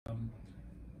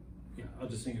I'll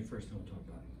just sing it first and we'll talk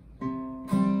about it.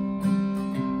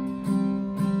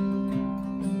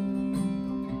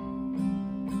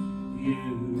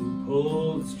 You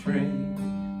pull the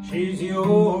string, she's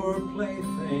your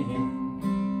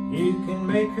plaything. You can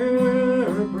make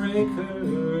her or break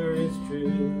her, it's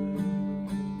true.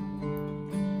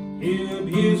 You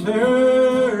abuse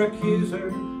her, accuse her,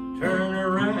 turn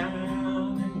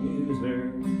around and use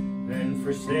her, then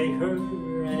forsake her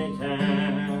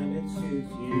anytime it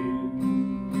suits you.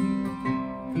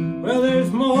 Well,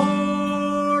 there's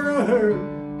more to her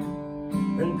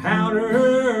than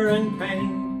powder and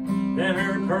paint, than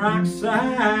her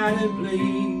peroxide and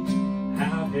bleach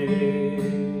out here.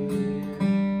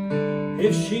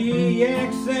 If she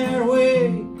acts that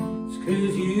way, it's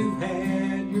 'cause you've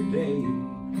had your day.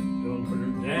 Don't put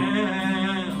her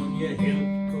down, you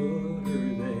helped put her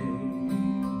there.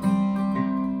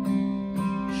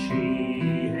 She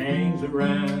hangs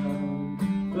around,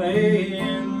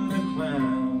 playing the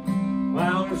clown,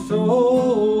 while her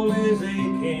soul is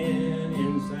aching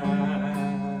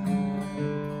inside.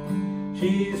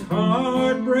 She's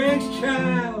heartbreak's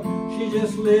child, she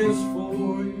just lives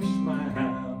for your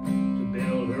smile, to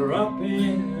build her up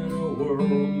in a world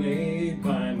made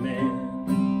by men.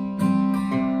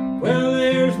 Well,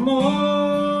 there's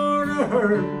more to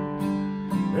her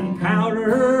than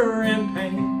powder and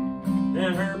paint,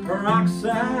 than her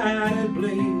peroxide and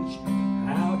bleach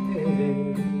out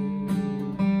there.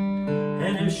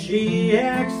 And if she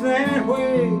acts that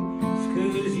way, it's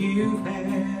 'cause you've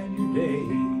had your day.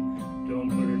 Don't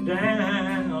put her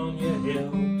down, you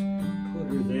helped put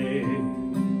her there.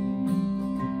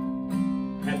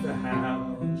 At the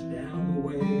house down the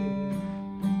way,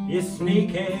 you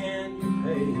sneak and you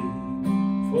pay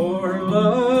for her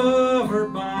love, her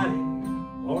body,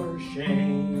 or her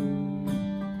shame.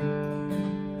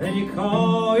 Then you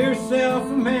call yourself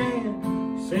a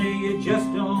man, say you just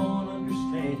don't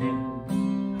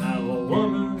understand how a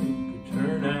woman could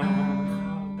turn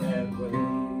out that way.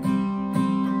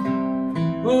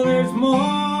 Well, there's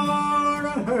more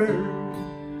to her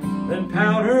than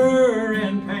powder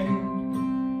and paint,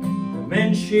 the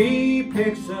men she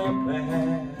picks up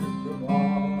at the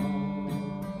bar.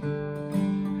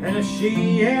 And if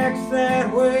she acts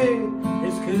that way,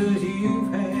 it's 'cause you've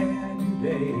had your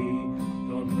day.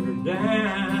 Don't put her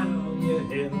down, you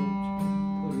helped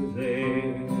put her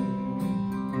there.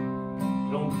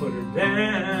 Don't put her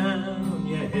down,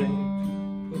 you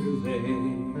helped put her there.